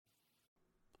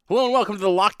Hello and welcome to the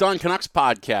Locked On Canucks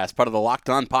podcast, part of the Locked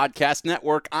On Podcast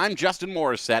Network. I'm Justin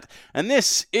Morissette, and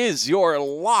this is your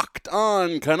Locked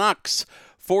On Canucks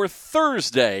for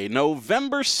Thursday,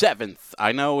 November 7th.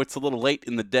 I know it's a little late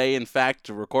in the day. In fact,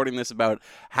 recording this about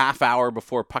half hour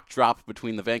before puck drop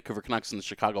between the Vancouver Canucks and the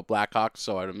Chicago Blackhawks,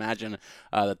 so I'd imagine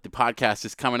that the podcast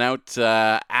is coming out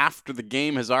after the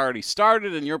game has already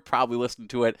started, and you're probably listening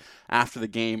to it after the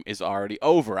game is already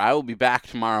over. I will be back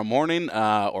tomorrow morning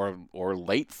or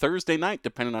late Thursday night,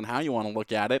 depending on how you want to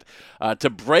look at it, to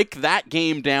break that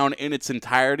game down in its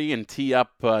entirety and tee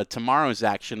up tomorrow's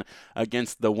action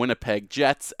against the Winnipeg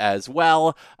Jets as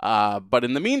well. But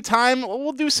in the meantime,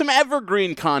 we'll do some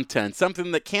evergreen content,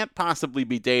 something that can't possibly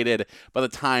be dated by the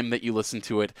time that you listen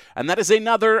to it. And that is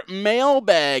another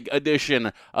mailbag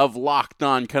edition of Locked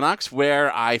On Canucks,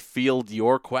 where I field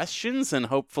your questions and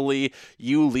hopefully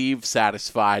you leave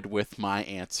satisfied with my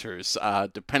answers,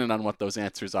 depending on what those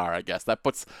answers are, I guess. That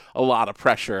puts a lot of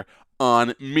pressure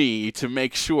on me to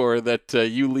make sure that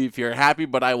you leave here happy,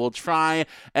 but I will try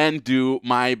and do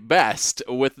my best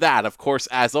with that. Of course,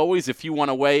 as always, if you want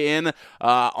to weigh in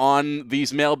on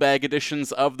these mailbag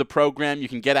editions of the program, you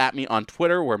can get at me on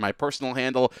Twitter, where my personal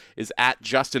handle is at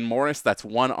Justin Morris. That's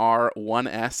 1R,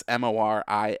 1S,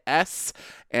 Moris.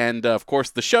 And, of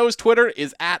course, the show's Twitter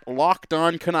is at Locked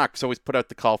On Canucks. Always put out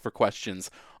the call for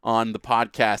questions on the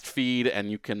podcast feed, and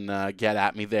you can get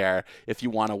at me there if you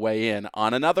want to weigh in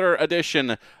on another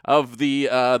edition of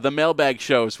the mailbag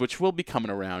shows, which will be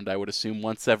coming around, I would assume,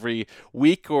 once every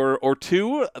week or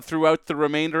two throughout the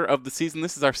remainder of the season.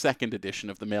 This is our second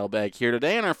edition of the mailbag here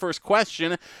today, and our first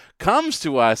question comes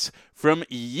to us from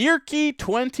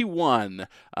Yerky21.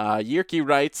 Yerky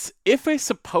writes, if a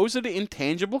supposed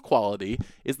intangible quality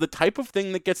is the type of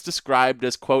thing that gets described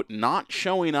as, quote, not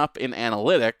showing up in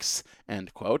analytics,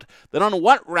 end quote, then on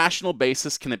what rational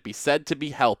basis can it be said to be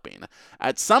helping?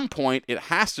 At some point, it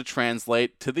has to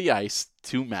translate to the ice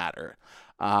to matter.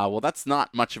 Well, that's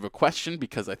not much of a question,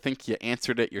 because I think you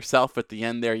answered it yourself at the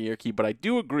end there, Yerky, but I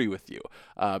do agree with you,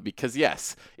 because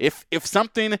yes, if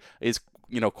something is,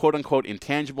 quote unquote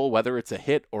intangible, whether it's a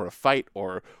hit or a fight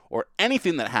or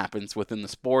anything that happens within the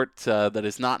sport that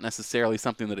is not necessarily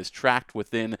something that is tracked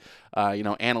within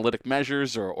analytic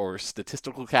measures or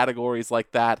statistical categories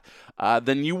like that,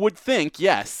 then you would think,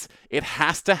 yes, it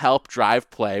has to help drive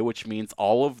play, which means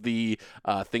all of the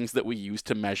things that we use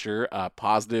to measure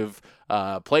positive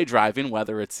play driving,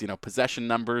 whether it's possession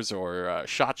numbers or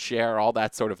shot share, all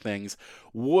that sort of things,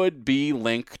 would be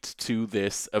linked to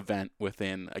this event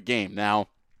within a game. Now,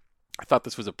 I thought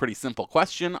this was a pretty simple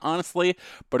question, honestly,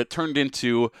 but it turned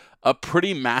into a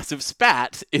pretty massive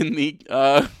spat in the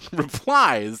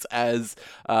replies as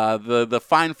the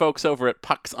fine folks over at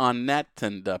Pucks on Net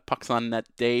and Pucks on Net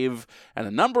Dave and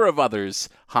a number of others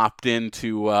hopped in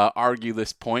to argue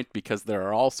this point, because there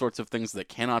are all sorts of things that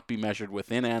cannot be measured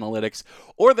within analytics,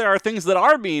 or there are things that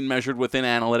are being measured within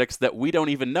analytics that we don't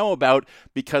even know about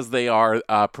because they are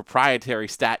proprietary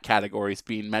stat categories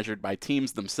being measured by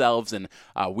teams themselves, and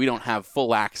we don't have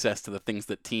full access to the things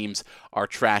that teams are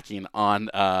tracking on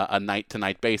a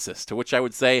night-to-night basis. To which I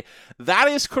would say that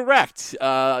is correct.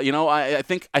 I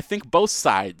think both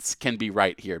sides can be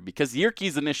right here, because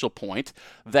Yerky's initial point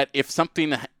that if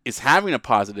something is having a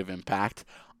positive impact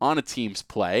on a team's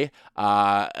play,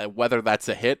 whether that's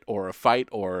a hit or a fight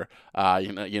or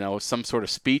some sort of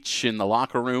speech in the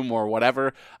locker room or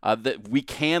whatever, that we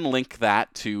can link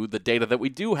that to the data that we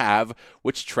do have,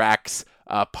 which tracks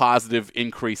positive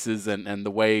increases and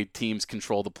the way teams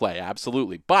control the play.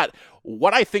 Absolutely. But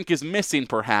what I think is missing,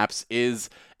 perhaps, is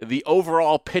the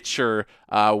overall picture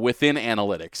within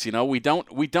analytics.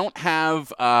 We don't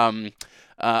have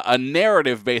a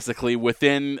narrative, basically,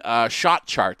 within shot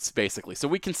charts, basically. So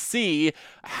we can see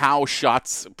how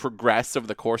shots progress over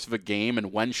the course of a game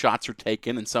and when shots are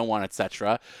taken and so on,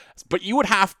 etc. But you would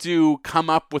have to come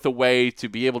up with a way to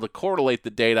be able to correlate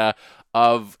the data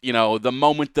of, the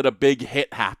moment that a big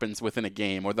hit happens within a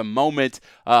game, or the moment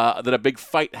that a big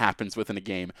fight happens within a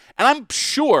game. And I'm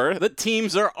sure that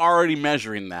teams are already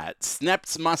measuring that.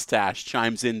 Snep's Mustache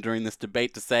chimes in during this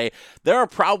debate to say there are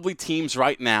probably teams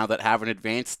right now that have an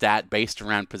advanced stat based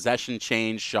around possession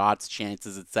change, shots,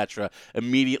 chances, etc.,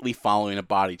 immediately following a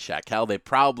body check. Hell, they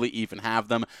probably even have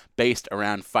them based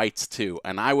around fights too.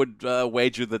 And I would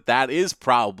wager that is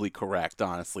probably correct,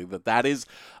 honestly, that is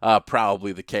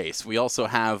probably the case. We also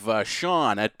have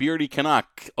Sean at Beardy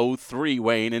Canuck 03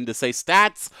 weighing in to say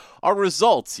stats are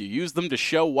results. You use them to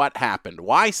show what happened.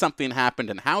 Why something happened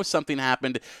and how something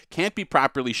happened can't be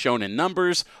properly shown in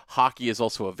numbers. Hockey is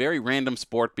also a very random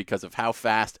sport because of how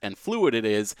fast and fluid it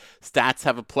is. Stats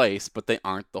have a place, but they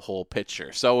aren't the whole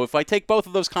picture. So if I take both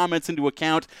of those comments into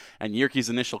account and Yerke's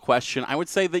initial question, I would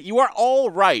say that you are all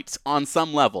right on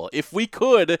some level. If we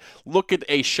could look at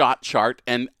a shot chart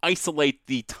and isolate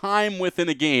the time within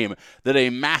a game that a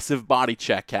massive body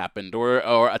check happened, or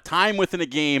a time within a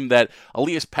game that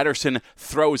Elias Pettersson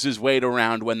throws his weight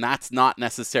around when that's not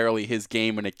necessarily his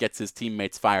game and it gets his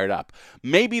teammates fired up.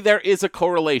 Maybe there is a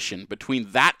correlation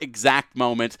between that exact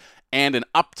moment and an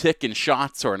uptick in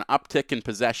shots or an uptick in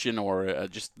possession or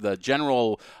just the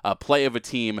general play of a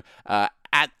team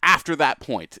after that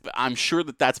point. I'm sure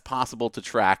that that's possible to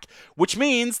track, which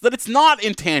means that it's not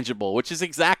intangible, which is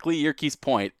exactly Yerke's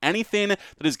point. Anything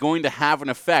that is going to have an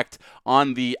effect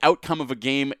on the outcome of a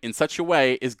game in such a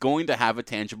way is going to have a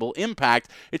tangible impact.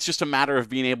 It's just a matter of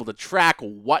being able to track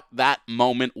what that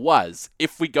moment was.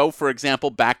 If we go, for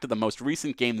example, back to the most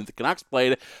recent game that the Canucks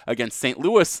played against St.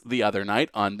 Louis the other night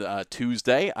on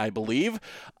Tuesday, I believe,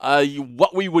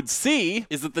 what we would see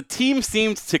is that the team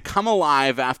seemed to come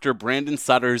alive after Brandon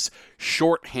Sutter's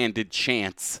shorthanded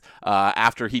chance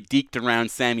after he deked around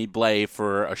Sammy Blais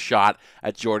for a shot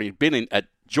at Jordan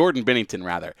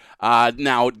Binnington.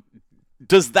 Now,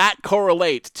 does that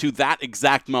correlate to that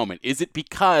exact moment? Is it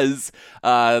because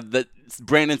that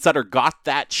Brandon Sutter got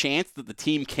that chance that the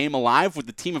team came alive? Would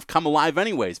the team have come alive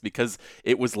anyways because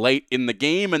it was late in the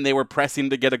game and they were pressing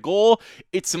to get a goal?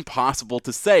 It's impossible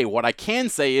to say. What I can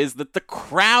say is that the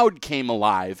crowd came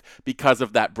alive because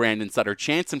of that Brandon Sutter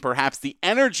chance, and perhaps the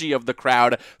energy of the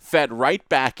crowd fed right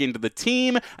back into the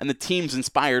team, and the team's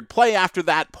inspired play after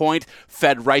that point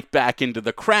fed right back into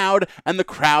the crowd, and the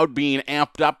crowd being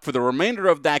amped up for the remainder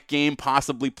of that game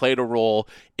possibly played a role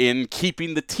in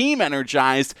keeping the team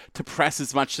energized to press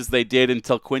as much as they did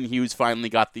until Quinn Hughes finally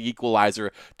got the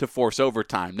equalizer to force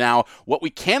overtime. Now, what we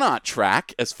cannot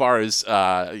track as far as,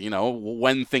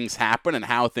 when things happen and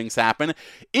how things happen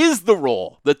is the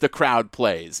role that the crowd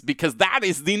plays, because that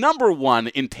is the number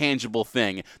one intangible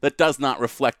thing that does not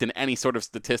reflect in any sort of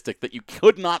statistic that you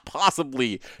could not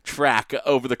possibly track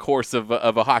over the course of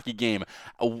a hockey game.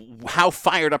 How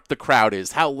fired up the crowd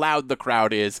is, how loud the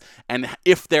crowd is, and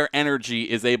if their energy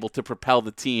is able to propel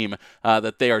the team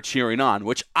that they are cheering on,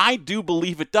 which I do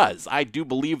believe it does. I do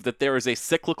believe that there is a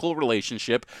cyclical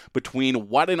relationship between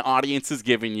what an audience is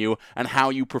giving you and how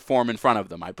you perform in front of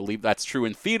them. I believe that's true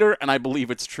in theater, and I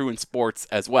believe it's true in sports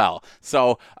as well.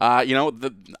 So, I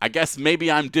guess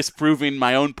maybe I'm disproving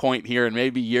my own point here, and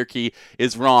maybe Yerke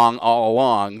is wrong all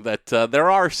along, that there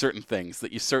are certain things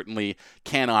that you certainly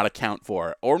cannot account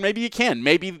for. Or maybe you can.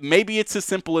 Maybe it's as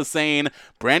simple as saying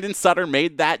Brandon Sutter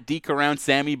made that deke around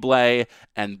Sammy Blais,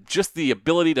 and just the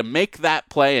ability to make that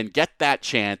play and get that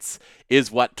chance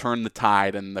is what turned the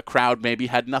tide, and the crowd maybe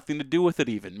had nothing to do with it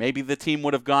even. Maybe the team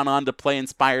would have gone on to play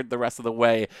inspired the rest of the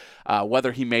way,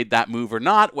 whether he made that move or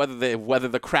not, whether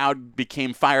the crowd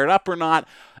became fired up or not.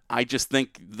 I just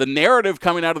think the narrative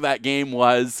coming out of that game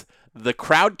was the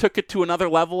crowd took it to another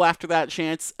level after that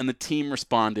chance, and the team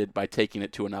responded by taking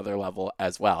it to another level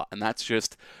as well. And that's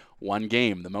just one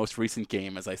game, the most recent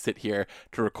game, as I sit here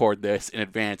to record this in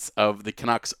advance of the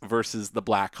Canucks versus the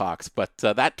Blackhawks. But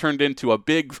that turned into a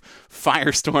big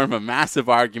firestorm, a massive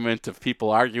argument of people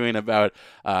arguing about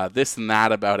this and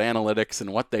that, about analytics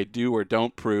and what they do or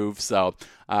don't prove. So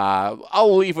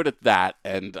I'll leave it at that,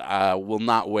 and will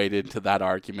not wade into that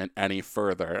argument any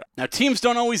further. Now, teams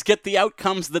don't always get the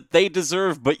outcomes that they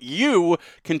deserve, but you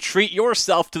can treat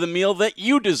yourself to the meal that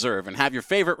you deserve and have your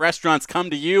favorite restaurants come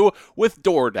to you with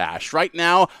DoorDash. Right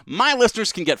now, my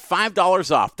listeners can get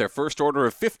 $5 off their first order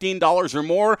of $15 or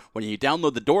more when you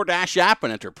download the DoorDash app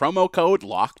and enter promo code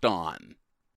LOCKEDON.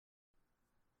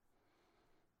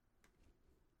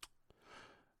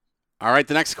 All right,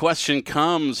 the next question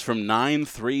comes from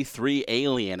 933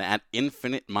 Alien at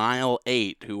Infinite Mile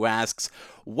 8, who asks,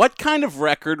 what kind of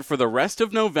record for the rest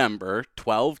of November,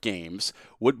 12 games,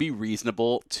 would be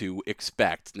reasonable to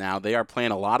expect? Now, they are playing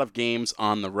a lot of games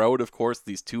on the road, of course,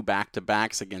 these two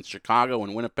back-to-backs against Chicago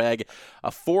and Winnipeg,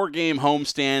 a 4-game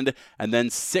homestand, and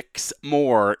then 6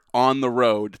 more on the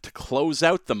road to close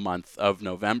out the month of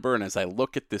November. And as I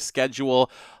look at this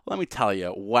schedule, let me tell you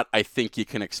what I think you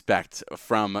can expect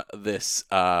from this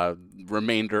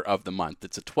remainder of the month.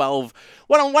 It's a 12.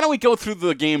 Why don't we go through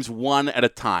the games one at a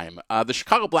time? The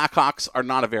Chicago Chicago Blackhawks are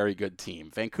not a very good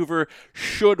team. Vancouver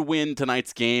should win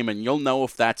tonight's game, and you'll know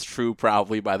if that's true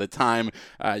probably by the time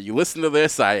you listen to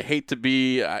this. I hate to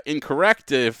be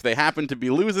incorrect if they happen to be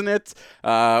losing it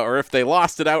or if they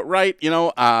lost it outright.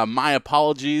 My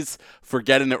apologies for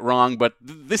getting it wrong, but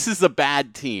this is a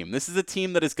bad team. This is a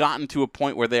team that has gotten to a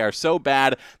point where they are so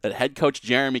bad that head coach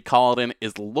Jeremy Colliton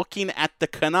is looking at the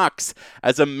Canucks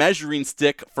as a measuring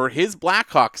stick for his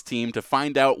Blackhawks team to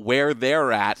find out where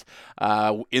they're at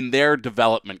in their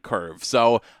development curve.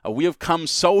 So we have come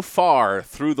so far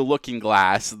through the looking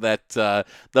glass that the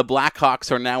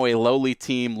Blackhawks are now a lowly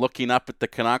team looking up at the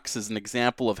Canucks as an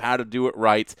example of how to do it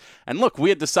right. And look, we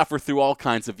had to suffer through all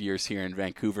kinds of years here in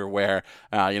Vancouver where,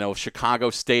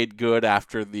 Chicago stayed good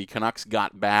after the Canucks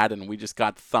got bad, and we just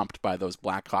got thumped by those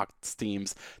Blackhawks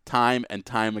teams time and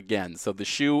time again. So the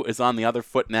shoe is on the other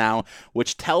foot now,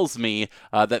 which tells me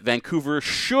that Vancouver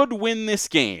should win this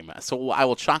game. So I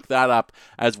will chalk that up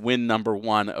as win number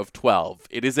 1 of 12.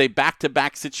 It is a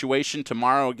back-to-back situation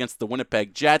tomorrow against the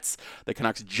Winnipeg Jets. The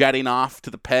Canucks jetting off to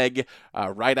the Peg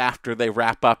right after they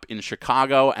wrap up in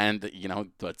Chicago, and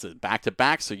it's a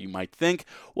back-to-back, so you might think,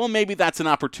 well, maybe that's an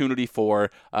opportunity for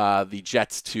the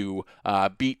Jets to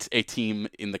beat a team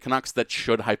in the Canucks that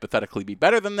should hypothetically be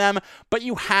better than them, but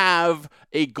you have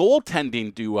a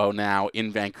goaltending duo now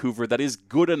in Vancouver that is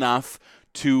good enough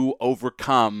to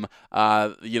overcome,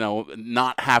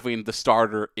 not having the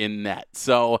starter in net.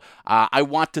 So I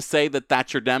want to say that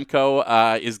Thatcher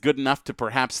Demko is good enough to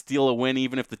perhaps steal a win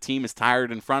even if the team is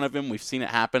tired in front of him. We've seen it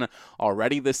happen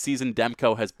already this season.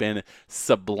 Demko has been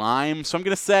sublime. So I'm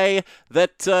going to say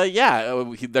that,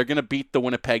 they're going to beat the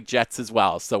Winnipeg Jets as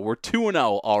well. So we're 2-0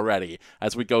 already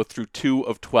as we go through 2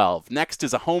 of 12. Next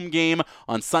is a home game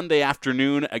on Sunday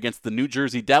afternoon against the New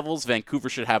Jersey Devils. Vancouver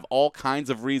should have all kinds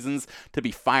of reasons to be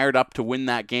fired up to win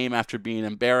that game after being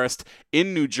embarrassed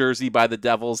in New Jersey by the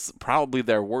Devils. Probably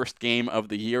their worst game of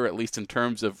the year, at least in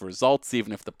terms of results,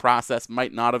 even if the process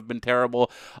might not have been terrible.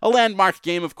 A landmark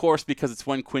game, of course, because it's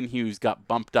when Quinn Hughes got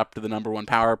bumped up to the number 1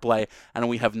 power play, and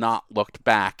we have not looked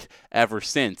back ever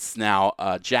since. Now,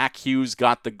 Jack Hughes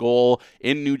got the goal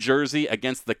in New Jersey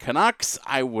against the Canucks.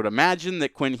 I would imagine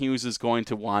that Quinn Hughes is going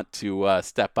to want to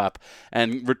step up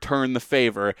and return the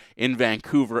favor in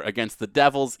Vancouver against the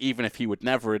Devils, even if he would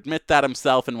never admit that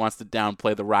himself and wants to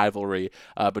downplay the rivalry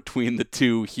between the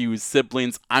two Hughes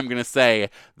siblings. I'm going to say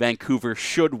Vancouver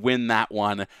should win that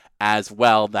one as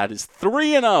well. That is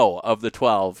 3-0 of the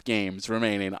 12 games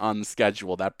remaining on the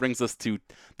schedule. That brings us to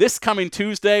this coming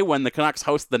Tuesday when the Canucks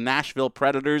host the Nashville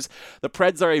Predators. The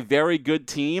Preds are a very good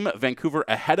team. Vancouver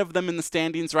ahead of them in the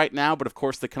standings right now, but of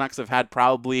course the Canucks have had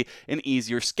probably an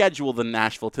easier schedule than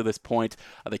Nashville to this point.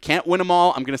 They can't win them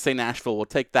all. I'm going to say Nashville will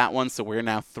take that one, so we're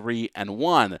now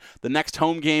 3-1. The next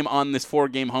home game on this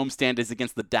 4-game homestand is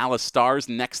against the Dallas Stars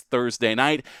next Thursday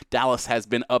night. Dallas has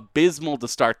been abysmal to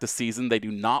start the season. They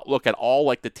do not look at all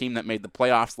like the team that made the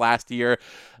playoffs last year.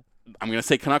 I'm going to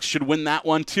say Canucks should win that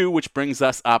one too, which brings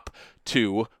us up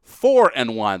to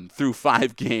 4-1 through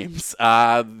 5 games.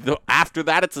 After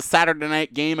that, it's a Saturday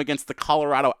night game against the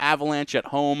Colorado Avalanche at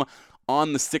home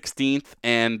on the 16th,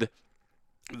 and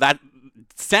that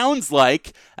sounds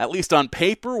like, at least on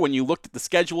paper, when you looked at the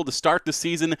schedule to start the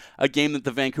season, a game that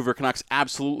the Vancouver Canucks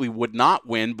absolutely would not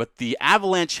win, but the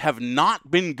Avalanche have not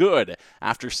been good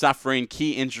after suffering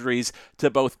key injuries to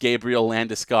both Gabriel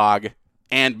Landeskog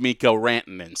and Mikko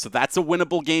Rantanen. So that's a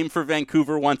winnable game for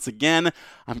Vancouver once again.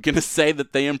 I'm going to say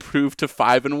that they improved to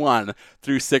 5-1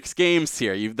 through 6 games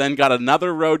here. You've then got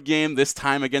another road game, this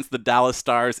time against the Dallas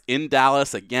Stars in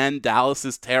Dallas. Again, Dallas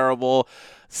is terrible.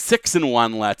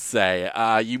 6-1, let's say.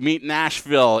 You meet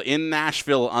Nashville in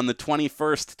Nashville on the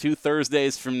 21st, 2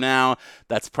 Thursdays from now.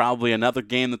 That's probably another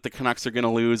game that the Canucks are going to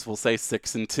lose. We'll say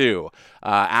 6-2.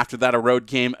 After that, a road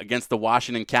game against the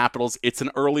Washington Capitals. It's an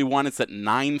early one. It's at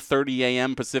 9:30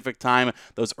 a.m. Pacific time.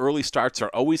 Those early starts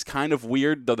are always kind of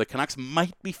weird, though the Canucks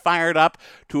might be fired up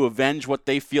to avenge what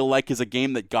they feel like is a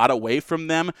game that got away from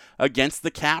them against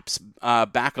the Caps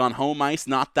back on home ice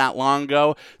not that long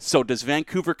ago. So does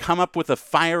Vancouver come up with a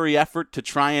fiery effort to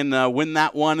try and win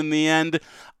that one in the end?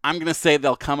 I'm going to say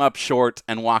they'll come up short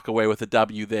and walk away with a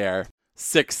W there.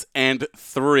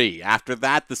 6-3. After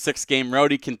that, the 6-game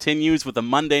roadie continues with a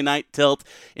Monday night tilt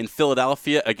in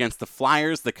Philadelphia against the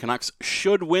Flyers. The Canucks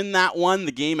should win that one.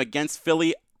 The game against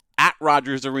Philly at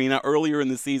Rogers Arena earlier in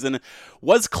the season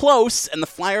was close, and the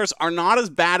Flyers are not as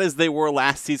bad as they were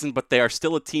last season, but they are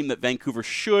still a team that Vancouver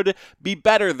should be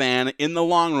better than in the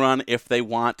long run if they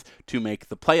want to make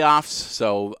the playoffs.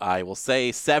 So I will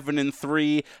say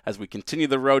 7-3 as we continue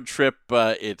the road trip.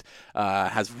 It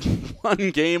has one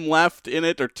game left in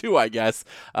it, or two, I guess,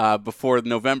 before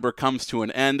November comes to an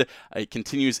end. It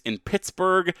continues in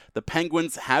Pittsburgh. The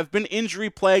Penguins have been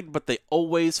injury-plagued, but they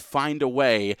always find a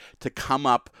way to come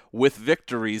up with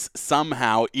victories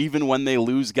somehow, even when they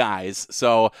lose guys.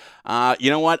 So, you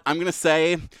know what? I'm going to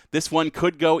say this one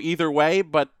could go either way,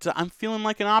 but I'm feeling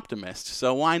like an optimist.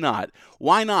 So why not?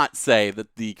 Why not say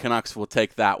that the Canucks will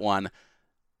take that one?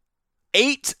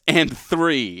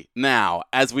 8-3 now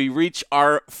as we reach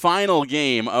our final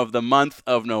game of the month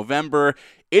of November.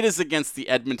 It is against the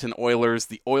Edmonton Oilers.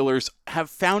 The Oilers have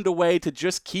found a way to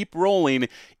just keep rolling.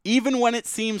 Even when it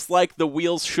seems like the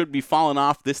wheels should be falling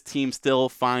off, this team still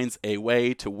finds a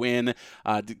way to win.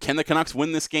 Can the Canucks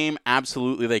win this game?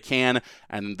 Absolutely they can,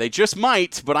 and they just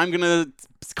might, but I'm going to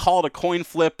call it a coin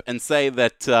flip and say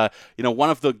that one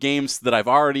of the games that I've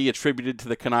already attributed to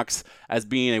the Canucks as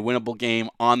being a winnable game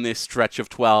on this stretch of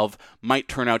 12 might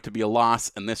turn out to be a loss,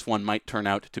 and this one might turn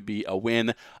out to be a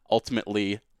win.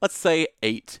 Ultimately, let's say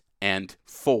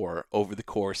 8-4 over the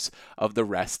course of the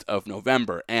rest of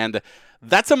November. And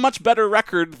that's a much better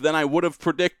record than I would have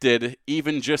predicted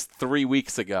even just 3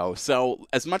 weeks ago. So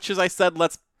as much as I said,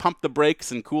 let's pump the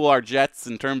brakes and cool our jets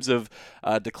in terms of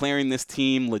declaring this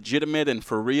team legitimate and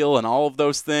for real and all of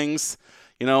those things,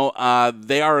 they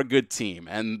are a good team,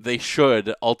 and they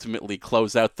should ultimately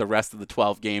close out the rest of the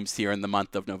 12 games here in the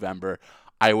month of November.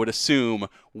 I would assume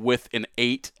with an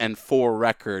 8-4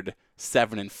 record,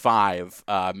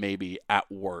 7-5 maybe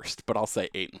at worst, but I'll say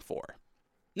 8-4.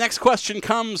 Next question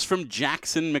comes from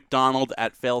Jackson McDonald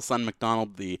at Failson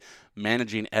McDonald, the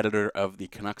managing editor of the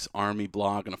Canucks Army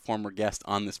blog and a former guest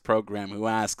on this program, who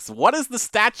asks, what is the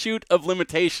statute of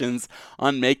limitations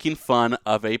on making fun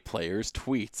of a player's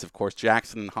tweets? Of course,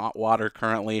 Jackson in hot water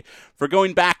currently for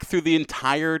going back through the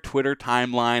entire Twitter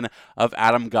timeline of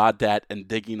Adam Gaudette and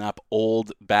digging up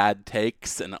old bad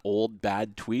takes and old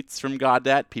bad tweets from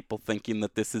Gaudette, people thinking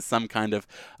that this is some kind of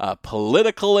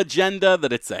political agenda,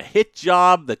 that it's a hit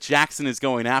job, that Jackson is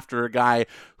going after a guy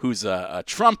who's a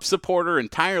Trump supporter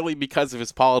entirely because of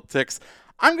his politics.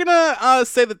 I'm going to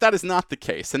say that that is not the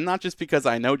case, and not just because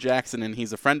I know Jackson and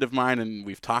he's a friend of mine and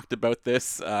we've talked about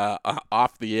this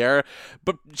off the air,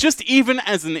 but just even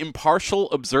as an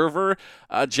impartial observer,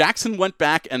 Jackson went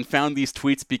back and found these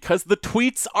tweets because the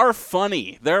tweets are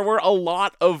funny. There were a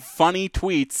lot of funny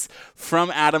tweets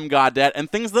from Adam Gaudette and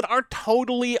things that are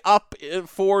totally up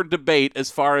for debate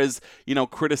as far as,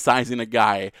 criticizing a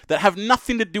guy that have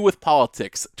nothing to do with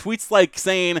politics. Tweets like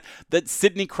saying that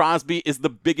Sidney Crosby is the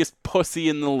biggest pussy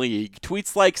in the league.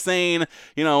 Tweets like saying,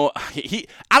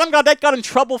 Adam Gaudette got in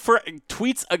trouble for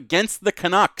tweets against the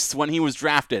Canucks when he was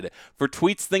drafted, for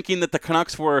tweets thinking that the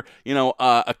Canucks were,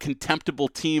 a contemptible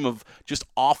team of just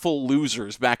awful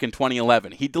losers back in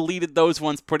 2011. He deleted those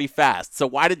ones pretty fast. So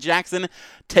why did Jackson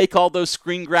take all those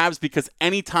screen grabs? Because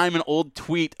anytime an old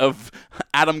tweet of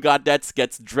Adam Gaudette's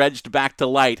gets dredged back to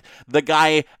light, the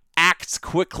guy acts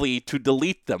quickly to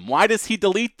delete them. Why does he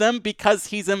delete them? Because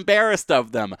he's embarrassed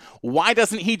of them. Why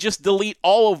doesn't he just delete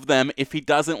all of them if he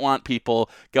doesn't want people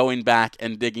going back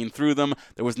and digging through them?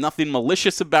 There was nothing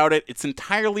malicious about it. It's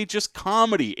entirely just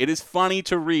comedy. It is funny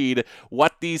to read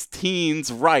what these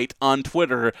teens write on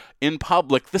Twitter in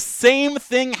public. The same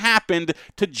thing happened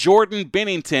to Jordan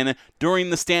Binnington during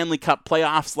the Stanley Cup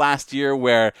playoffs last year,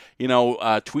 where,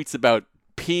 tweets about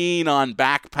peeing on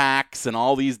backpacks and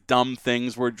all these dumb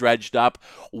things were dredged up.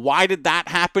 Why did that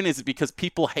happen? Is it because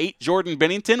people hate Jordan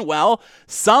Binnington? Well,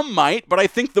 some might, but I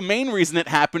think the main reason it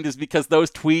happened is because those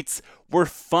tweets were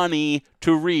funny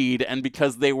to read and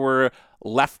because they were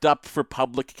left up for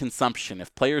public consumption.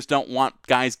 If players don't want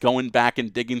guys going back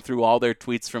and digging through all their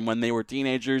tweets from when they were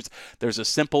teenagers, there's a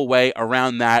simple way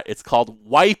around that. It's called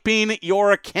wiping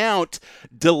your account,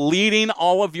 deleting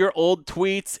all of your old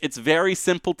tweets. It's very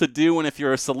simple to do, and if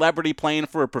you're a celebrity playing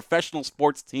for a professional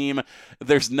sports team,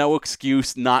 there's no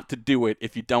excuse not to do it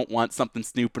if you don't want something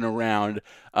snooping around,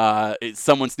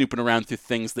 someone snooping around through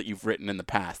things that you've written in the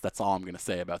past. That's all I'm going to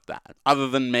say about that, other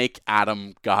than make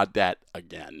Adam Gaudette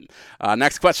again.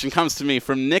 Next question comes to me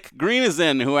from Nick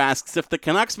Greenison, who asks, if the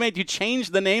Canucks made you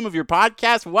change the name of your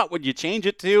podcast, what would you change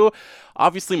it to?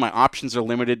 obviously my options are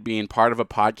limited being part of a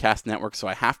podcast network, so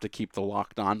I have to keep the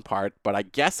Locked On part, but I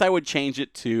guess I would change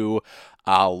it to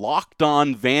Locked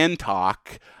On Van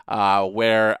Talk,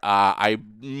 where I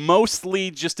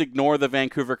mostly just ignore the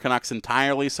Vancouver Canucks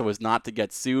entirely so as not to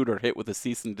get sued or hit with a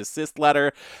cease and desist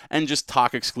letter, and just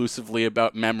talk exclusively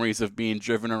about memories of being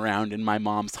driven around in my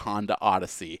mom's Honda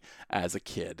Odyssey as a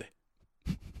kid.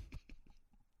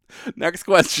 Next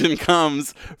question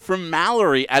comes from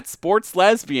Mallory at Sports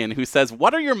Lesbian, who says,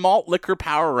 what are your malt liquor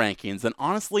power rankings? And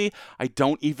honestly, I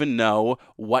don't even know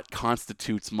what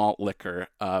constitutes malt liquor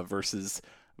versus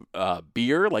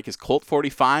beer. Like, is Colt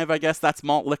 45, I guess that's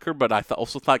malt liquor, but I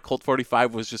also thought Colt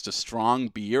 45 was just a strong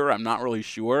beer. I'm not really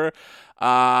sure.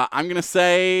 I'm going to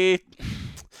say...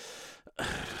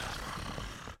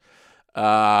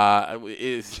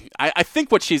 I think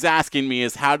what she's asking me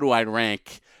is how do I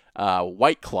rank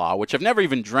White Claw, which I've never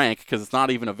even drank because it's not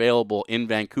even available in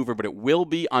Vancouver, but it will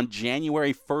be on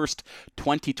January 1st,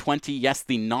 2020. Yes,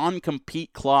 the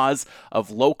non-compete clause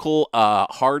of local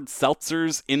hard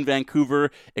seltzers in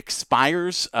Vancouver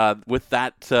expires with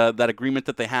that agreement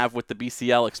that they have with the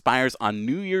BCL expires on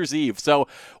New Year's Eve. So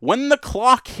when the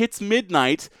clock hits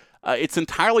midnight, it's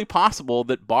entirely possible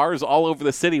that bars all over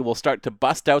the city will start to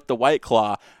bust out the White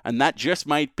Claw, and that just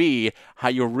might be how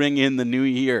you ring in the new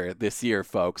year this year,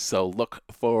 folks. So look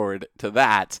forward to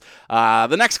that.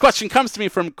 The next question comes to me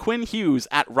from Quinn Hughes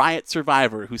at Riot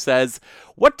Survivor, who says,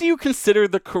 what do you consider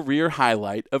the career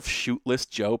highlight of Shootless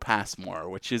Joe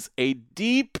Passmore? Which is a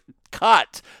deep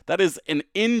cut. That is an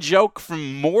in-joke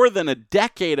from more than a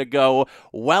decade ago.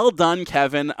 Well done,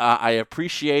 Kevin. I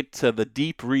appreciate the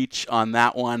deep reach on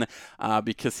that one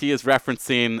because he is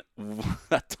referencing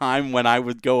a time when I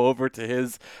would go over to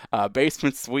his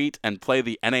basement suite and play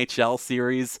the NHL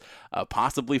series,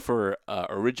 possibly for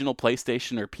original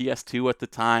PlayStation or PS2 at the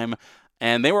time.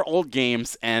 And they were old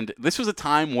games, and this was a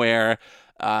time where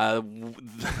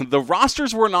the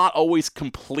rosters were not always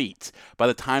complete by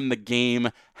the time the game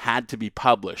had to be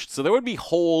published. So there would be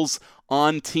holes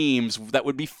on teams that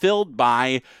would be filled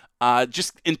by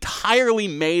just entirely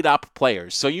made-up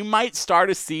players. So you might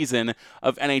start a season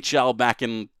of NHL back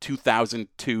in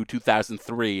 2002,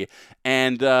 2003,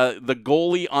 and the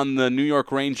goalie on the New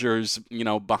York Rangers,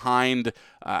 behind,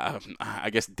 I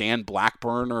guess, Dan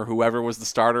Blackburn or whoever was the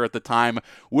starter at the time,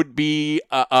 would be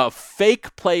a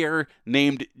fake player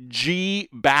named G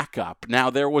Backup.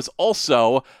 Now, there was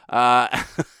also, at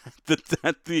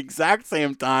the exact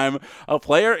same time, a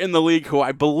player in the league who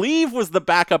I believe was the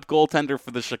backup goaltender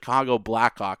for the Chicago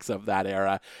Blackhawks of that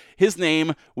era. His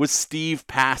name was Steve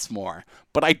Passmore,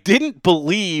 but I didn't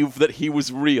believe that he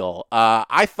was real.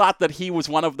 I thought that he was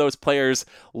one of those players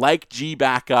like G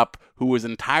Backup who was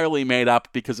entirely made up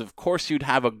because, of course, you'd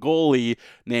have a goalie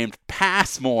named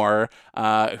Passmore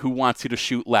who wants you to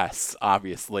shoot less,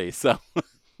 obviously. So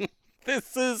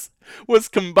this was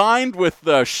combined with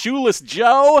Shoeless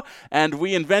Joe, and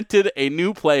we invented a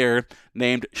new player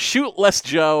named Shootless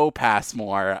Joe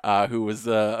Passmore, who was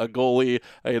a goalie,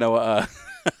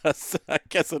 I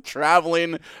guess a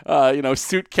traveling,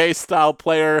 suitcase-style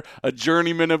player, a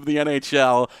journeyman of the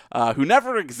NHL, who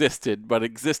never existed, but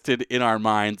existed in our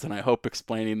minds, and I hope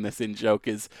explaining this in joke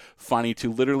is funny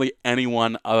to literally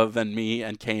anyone other than me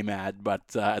and K-Mad,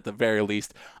 but at the very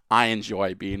least, I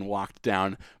enjoy being walked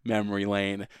down memory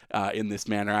lane in this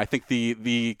manner. I think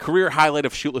the career highlight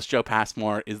of Shootless Joe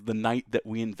Passmore is the night that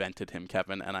we invented him,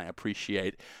 Kevin, and I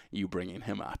appreciate you bringing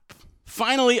him up.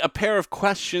 Finally, a pair of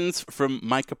questions from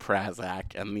Micah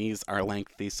Prazak, and these are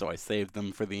lengthy, so I saved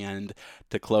them for the end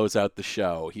to close out the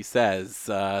show. He says,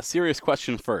 serious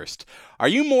question first. Are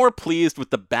you more pleased with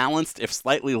the balanced, if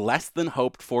slightly less than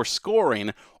hoped for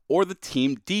scoring, or the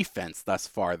team defense thus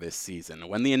far this season?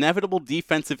 When the inevitable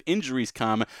defensive injuries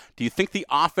come, do you think the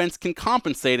offense can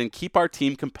compensate and keep our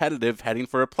team competitive heading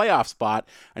for a playoff spot?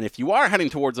 And if you are heading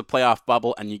towards a playoff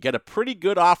bubble and you get a pretty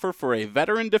good offer for a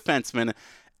veteran defenseman,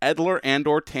 Edler and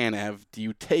or Tanev, do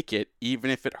you take it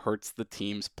even if it hurts the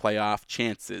team's playoff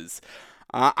chances?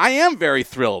 I am very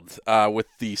thrilled with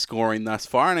the scoring thus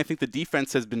far, and I think the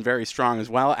defense has been very strong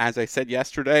as well. As I said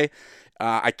yesterday,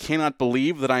 I cannot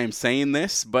believe that I am saying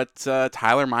this, but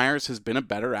Tyler Myers has been a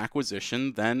better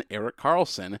acquisition than Erik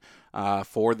Karlsson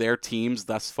for their teams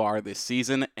thus far this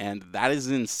season, and that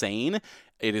is insane.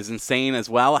 It is insane as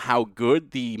well how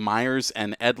good the Myers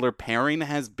and Edler pairing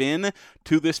has been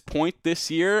to this point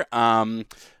this year.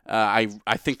 I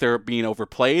think they're being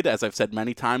overplayed, as I've said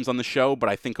many times on the show, but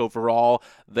I think overall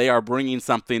they are bringing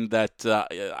something that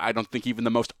I don't think even the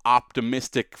most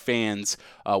optimistic fans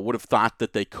would have thought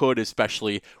that they could,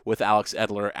 especially with Alex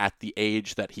Edler at the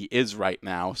age that he is right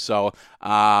now. So,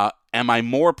 am I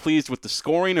more pleased with the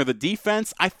scoring or the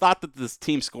defense? I thought that this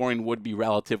team scoring would be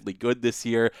relatively good this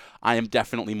year. I am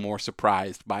definitely more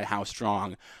surprised by how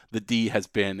strong the D has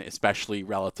been, especially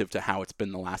relative to how it's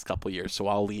been the last couple of years. So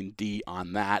I'll lean D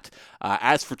on that.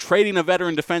 As for trading a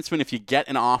veteran defenseman, if you get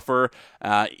an offer,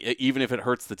 even if it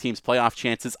hurts the team's playoff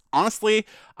chances, honestly,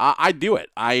 I'd do it.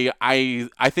 I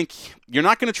think you're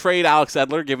not going to trade Alex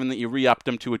Edler, given that you re-upped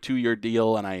him to a 2-year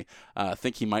deal, and I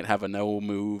think he might have a no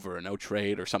move or a no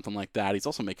trade or something like that. He's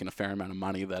also making a fair amount of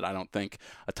money that I don't think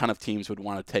a ton of teams would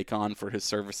want to take on for his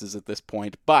services at this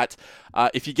point. But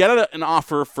if you get an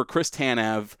offer for Chris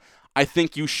Tanev, I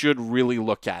think you should really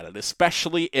look at it,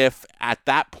 especially if at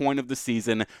that point of the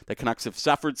season the Canucks have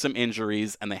suffered some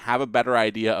injuries and they have a better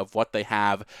idea of what they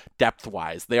have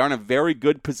depth-wise. They are in a very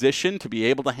good position to be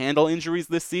able to handle injuries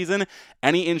this season.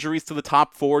 Any injuries to the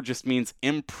top four just means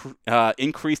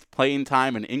increased playing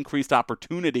time and increased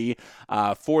opportunity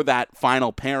for that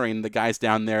final pairing, the guys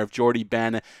down there of Jordy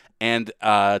Ben and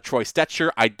Troy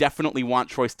Stecher. I definitely want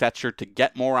Troy Stecher to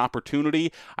get more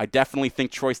opportunity. I definitely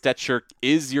think Troy Stecher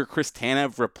is your Chris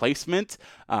Tanev replacement.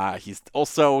 He's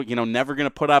also, never going to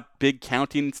put up big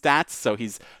counting stats, so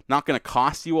he's not going to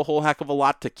cost you a whole heck of a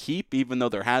lot to keep, even though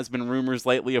there has been rumors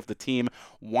lately of the team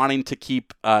wanting to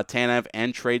keep Tanev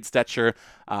and trade Stecher.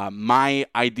 My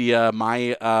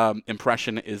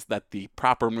impression is that the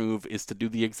proper move is to do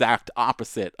the exact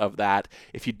opposite of that.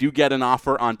 If you do get an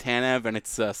offer on Tanev and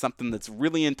it's something that's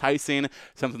really enticing,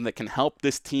 something that can help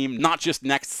this team, not just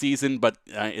next season, but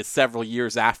several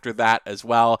years after that as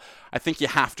well, I think you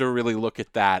have to really look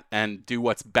at that and do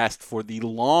what's best for the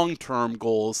long-term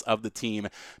goals of the team,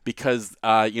 because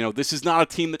this is not a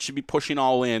team that should be pushing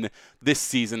all in this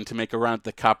season to make a run at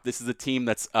the Cup. This is a team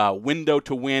that's window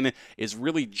to win is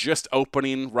really just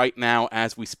opening right now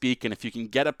as we speak, and if you can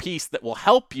get a piece that will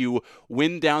help you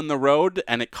win down the road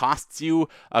and it costs you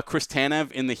Chris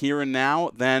Tanev in the here and now,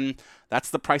 then that's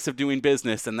the price of doing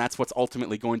business, and that's what's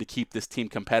ultimately going to keep this team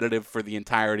competitive for the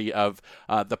entirety of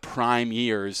the prime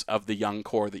years of the young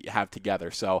core that you have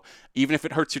together. So even if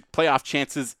it hurts your playoff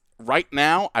chances right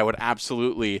now, I would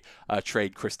absolutely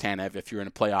trade Chris Tanev if you're in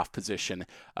a playoff position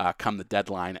come the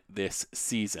deadline this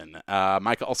season.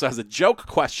 Micah also has a joke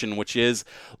question, which is,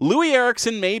 Louis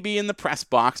Eriksson may be in the press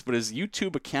box, but his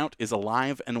YouTube account is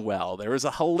alive and well. There is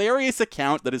a hilarious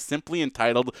account that is simply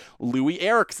entitled Louis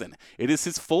Eriksson. It is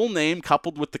his full name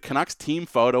coupled with the Canucks team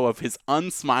photo of his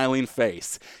unsmiling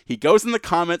face. He goes in the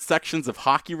comment sections of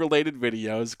hockey-related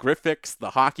videos, Griffix,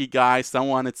 the hockey guy,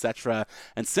 so on, etc.,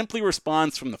 and simply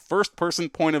responds from the first-person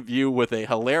point of view with a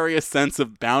hilarious sense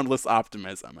of boundless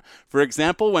optimism. For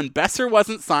example, when Besser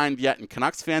wasn't signed yet and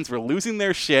Canucks fans were losing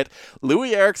their shit,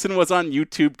 Louis Eriksson was on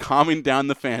YouTube calming down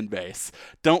the fan base.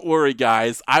 Don't worry,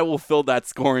 guys. I will fill that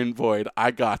scoring void.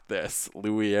 I got this.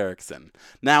 Louis Eriksson.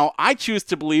 Now, I choose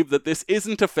to believe that this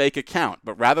isn't a fake account,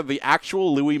 but rather the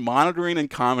actual Louis monitoring and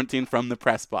commenting from the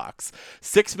press box.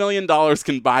 $6 million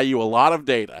can buy you a lot of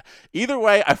data. Either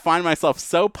way, I find myself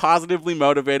so positively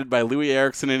motivated by Louis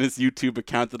Eriksson and his YouTube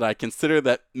account that I consider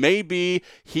that maybe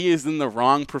he is in the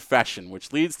wrong profession,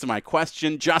 which leads to my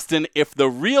question. Justin, if the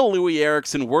real Louis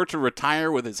Eriksson were to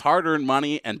retire with his hard-earned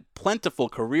money and plentiful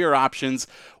career options,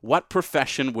 what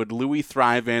profession would Louis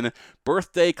thrive in?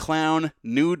 Birthday clown,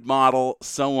 nude model,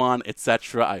 so on,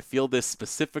 etc. I feel this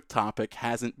specific topic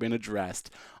hasn't been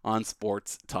addressed on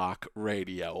Sports Talk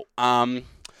Radio.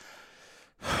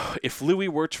 If Louis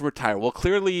were to retire, well,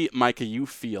 clearly, Micah, you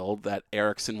feel that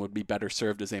Eriksson would be better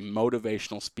served as a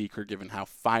motivational speaker given how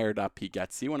fired up he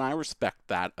gets you, and I respect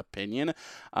that opinion.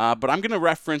 But I'm going to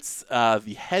reference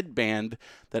the headband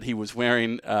that he was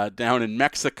wearing down in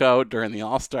Mexico during the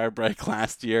All-Star break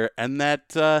last year, and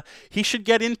that he should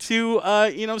get into,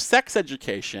 sex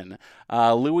education.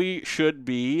 Louis should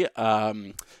be,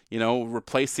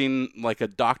 replacing like a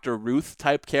Dr. Ruth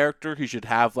type character. He should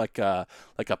have like a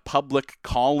public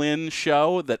call-in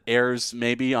show that airs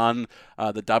maybe on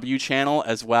the W channel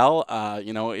as well.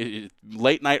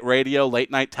 Late night radio,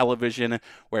 late night television,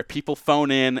 where people phone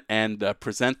in and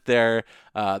present their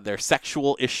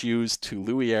sexual issues to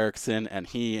Louis Eriksson, and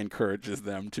he encourages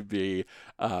them to be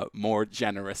more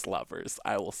generous lovers.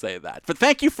 I will say that. But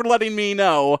thank you for letting me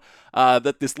know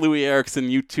that this Louis Eriksson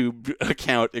YouTube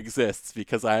account exists,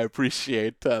 because I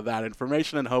appreciate that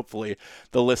information, and hopefully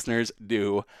the listeners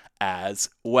do as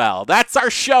well. That's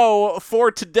our show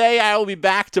for today. I will be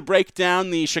back to break down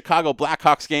the Chicago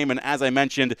Blackhawks game, and as I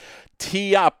mentioned,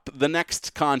 tee up the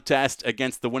next contest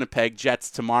against the Winnipeg Jets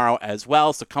tomorrow as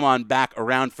well. So come on back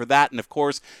around for that. And of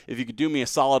course, if you could do me a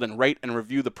solid and rate and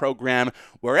review the program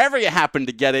wherever you happen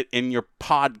to get it in your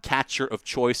podcatcher of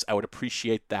choice, I would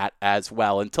appreciate that as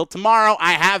well. Until tomorrow,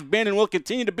 I have been and will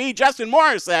continue to be Justin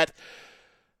Morissette.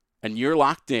 And you're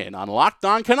locked in on Locked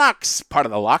On Canucks, part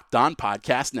of the Locked On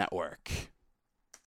Podcast Network.